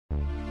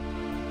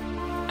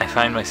I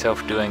find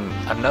myself doing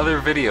another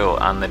video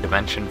on the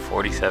Dimension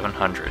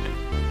 4700.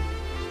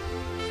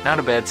 Not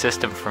a bad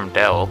system from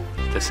Dell.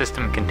 The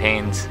system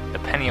contains a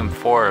Pentium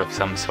 4 of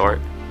some sort,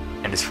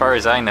 and as far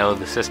as I know,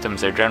 the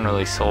systems are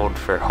generally sold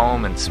for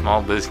home and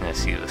small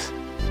business use.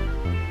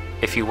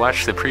 If you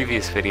watched the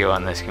previous video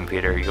on this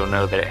computer, you'll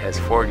know that it has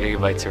 4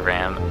 GB of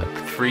RAM,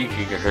 a 3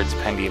 GHz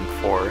Pentium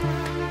 4,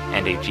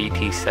 and a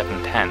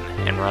GT710,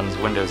 and runs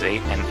Windows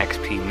 8 and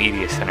XP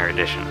Media Center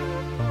Edition.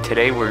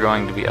 Today we're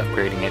going to be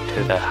upgrading it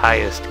to the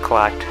highest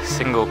clocked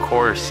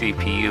single-core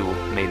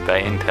CPU made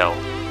by Intel.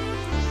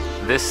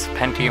 This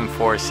Pentium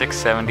 4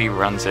 670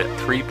 runs at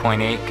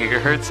 3.8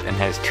 GHz and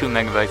has 2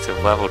 MB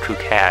of level 2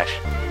 cache.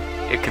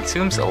 It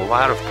consumes a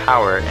lot of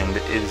power and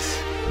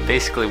is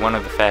basically one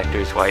of the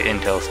factors why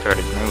Intel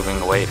started moving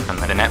away from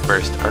the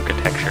netburst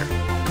architecture.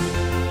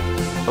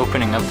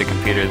 Opening up the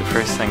computer, the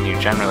first thing you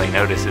generally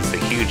notice is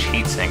the huge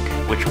heatsink,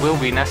 which will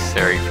be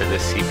necessary for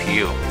this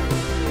CPU.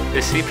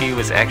 This CPU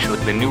is actually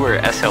the newer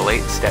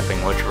SL8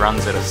 stepping, which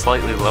runs at a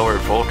slightly lower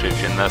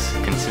voltage and thus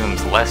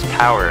consumes less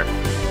power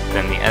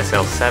than the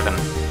SL7,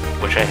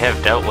 which I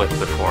have dealt with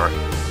before.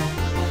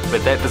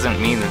 But that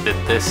doesn't mean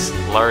that this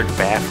large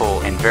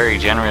baffle and very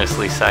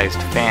generously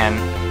sized fan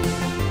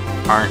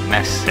aren't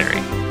necessary.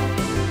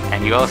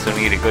 And you also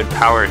need a good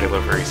power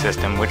delivery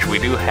system, which we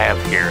do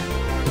have here.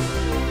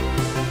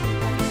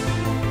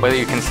 Whether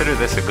you consider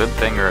this a good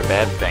thing or a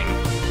bad thing,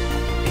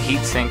 the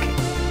heatsink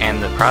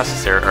and the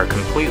processor are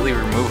completely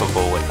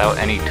removable without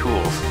any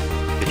tools.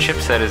 The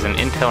chipset is an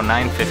Intel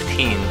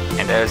 915,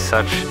 and as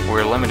such,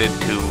 we're limited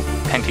to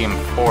Pentium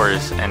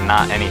 4s and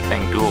not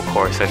anything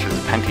dual-core such as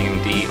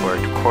Pentium D or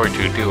Core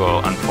 2 Duo,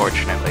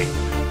 unfortunately.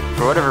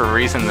 For whatever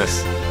reason,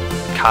 this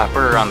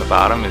copper on the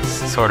bottom is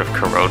sort of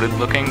corroded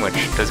looking, which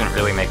doesn't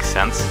really make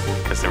sense,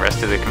 because the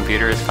rest of the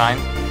computer is fine,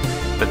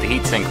 but the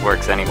heatsink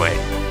works anyway.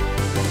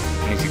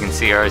 And as you can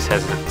see, ours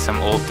has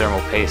some old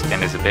thermal paste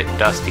and is a bit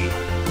dusty.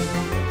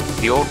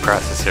 The old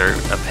processor,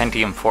 a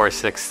Pentium 4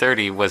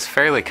 630, was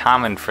fairly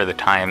common for the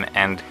time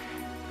and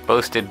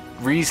boasted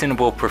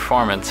reasonable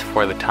performance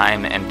for the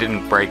time and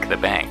didn't break the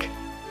bank.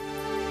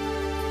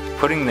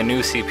 Putting the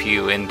new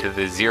CPU into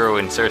the Zero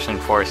Insertion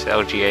Force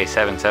LGA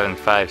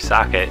 775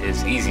 socket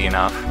is easy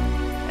enough,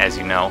 as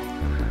you know.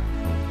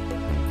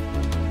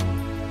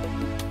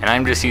 And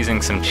I'm just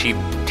using some cheap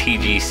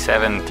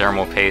TG7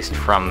 thermal paste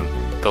from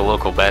the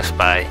local Best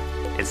Buy.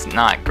 It's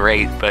not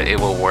great, but it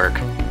will work.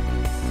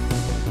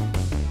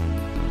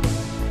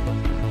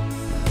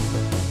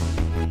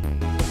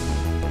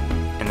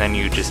 And then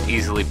you just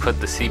easily put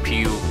the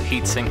CPU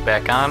heatsink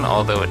back on,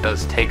 although it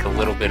does take a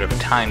little bit of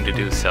time to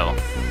do so.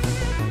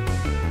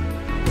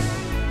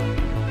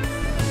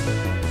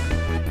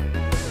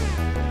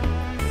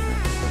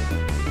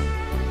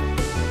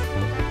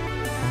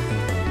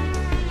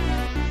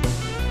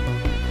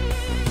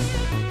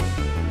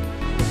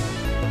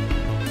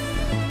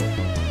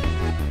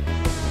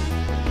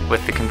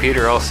 With the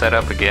computer all set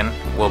up again,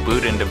 we'll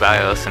boot into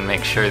BIOS and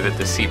make sure that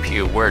the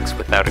CPU works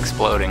without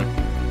exploding.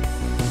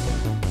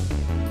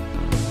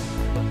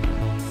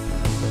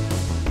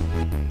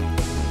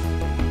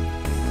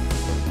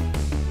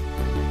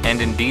 And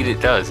indeed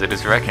it does. It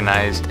is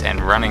recognized and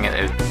running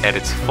at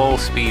its full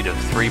speed of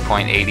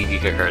 3.80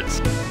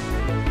 GHz.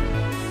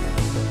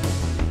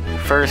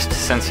 First,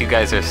 since you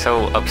guys are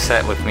so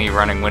upset with me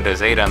running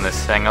Windows 8 on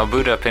this thing, I'll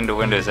boot up into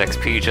Windows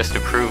XP just to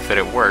prove that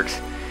it works.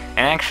 And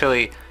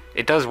actually,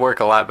 it does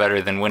work a lot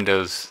better than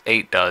Windows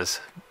 8 does.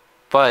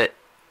 But,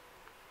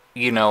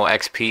 you know,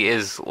 XP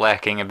is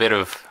lacking a bit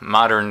of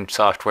modern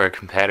software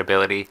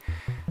compatibility,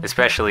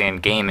 especially in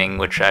gaming,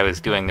 which I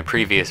was doing the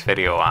previous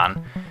video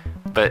on.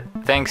 But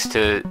thanks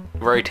to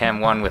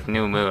Roytam1 with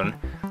New Moon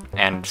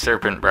and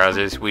Serpent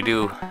browsers, we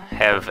do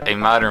have a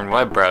modern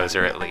web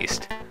browser at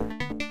least.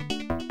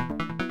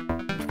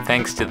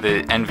 Thanks to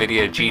the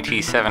NVIDIA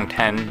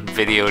GT710,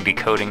 video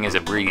decoding is a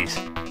breeze.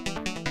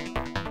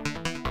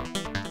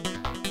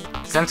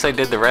 Since I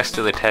did the rest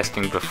of the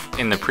testing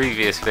in the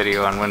previous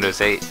video on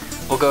Windows 8,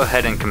 we'll go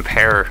ahead and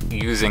compare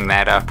using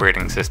that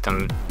operating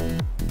system.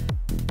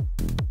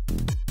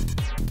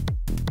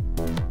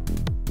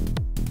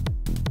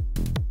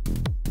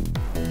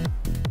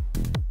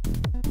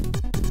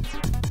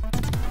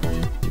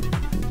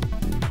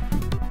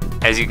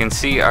 As you can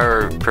see,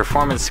 our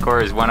performance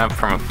scores went up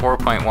from a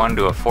 4.1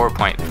 to a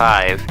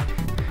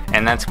 4.5,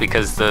 and that's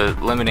because the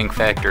limiting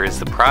factor is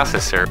the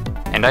processor.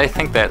 And I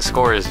think that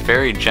score is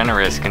very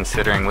generous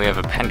considering we have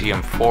a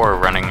Pentium 4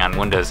 running on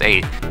Windows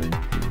 8.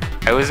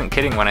 I wasn't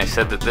kidding when I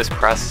said that this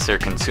processor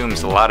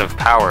consumes a lot of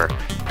power,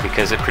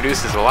 because it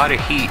produces a lot of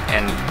heat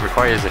and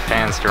requires the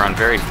fans to run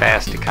very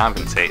fast to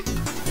compensate.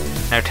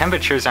 Now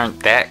temperatures aren't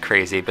that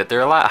crazy, but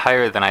they're a lot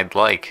higher than I'd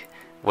like,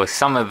 with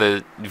some of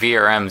the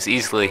VRMs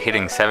easily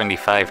hitting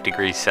 75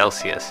 degrees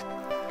Celsius.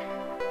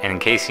 And in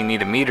case you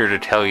need a meter to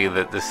tell you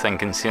that this thing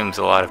consumes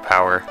a lot of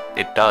power,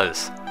 it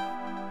does.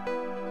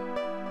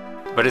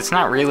 But it's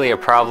not really a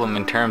problem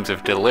in terms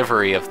of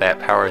delivery of that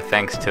power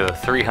thanks to a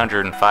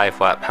 305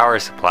 watt power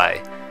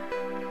supply.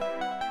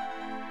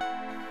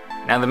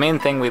 Now the main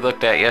thing we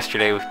looked at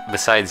yesterday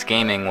besides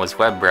gaming was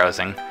web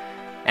browsing,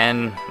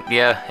 and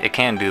yeah, it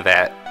can do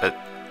that, but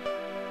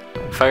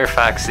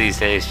Firefox these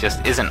days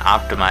just isn't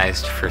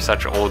optimized for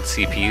such old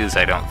CPUs,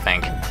 I don't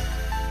think.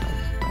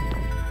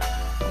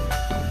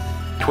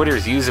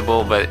 Twitter's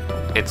usable, but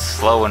it's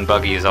slow and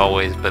buggy as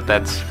always, but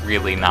that's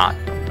really not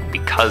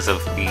because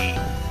of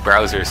the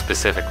browser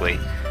specifically,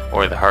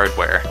 or the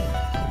hardware.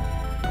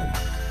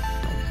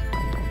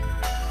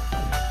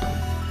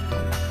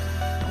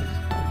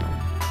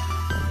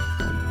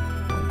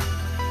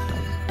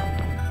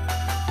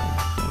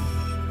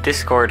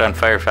 Discord on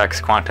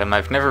Firefox Quantum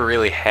I've never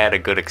really had a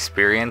good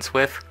experience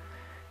with,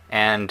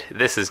 and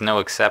this is no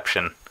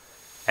exception,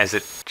 as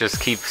it just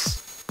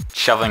keeps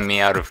shoving me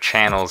out of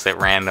channels at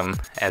random,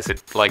 as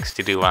it likes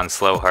to do on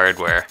slow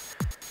hardware.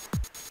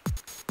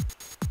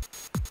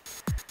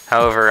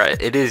 However,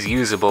 it is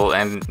usable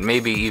and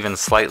maybe even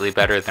slightly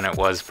better than it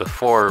was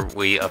before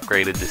we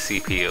upgraded the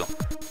CPU.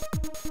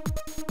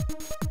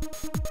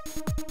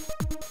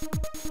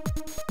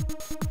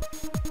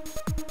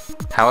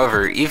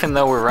 However, even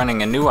though we're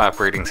running a new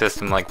operating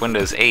system like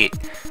Windows 8,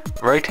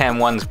 Roytam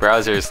 1's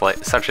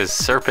browsers such as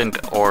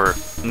Serpent or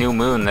New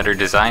Moon that are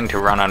designed to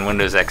run on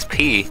Windows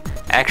XP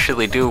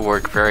actually do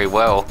work very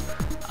well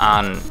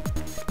on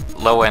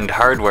low-end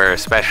hardware,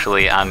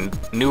 especially on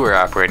newer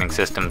operating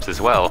systems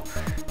as well.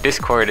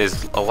 Discord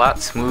is a lot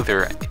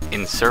smoother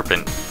in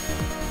Serpent.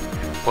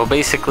 Well,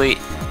 basically,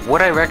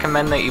 would I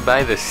recommend that you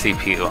buy this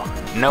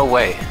CPU? No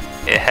way.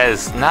 It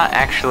has not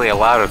actually a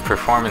lot of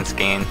performance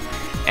gain,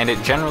 and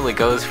it generally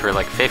goes for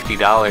like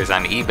 $50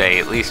 on eBay,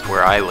 at least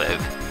where I live.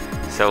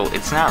 So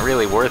it's not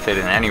really worth it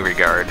in any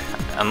regard,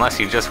 unless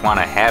you just want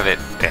to have it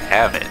to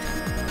have it.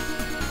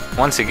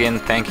 Once again,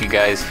 thank you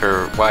guys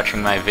for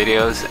watching my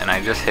videos, and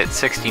I just hit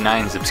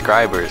 69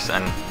 subscribers,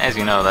 and as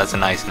you know, that's a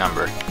nice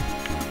number.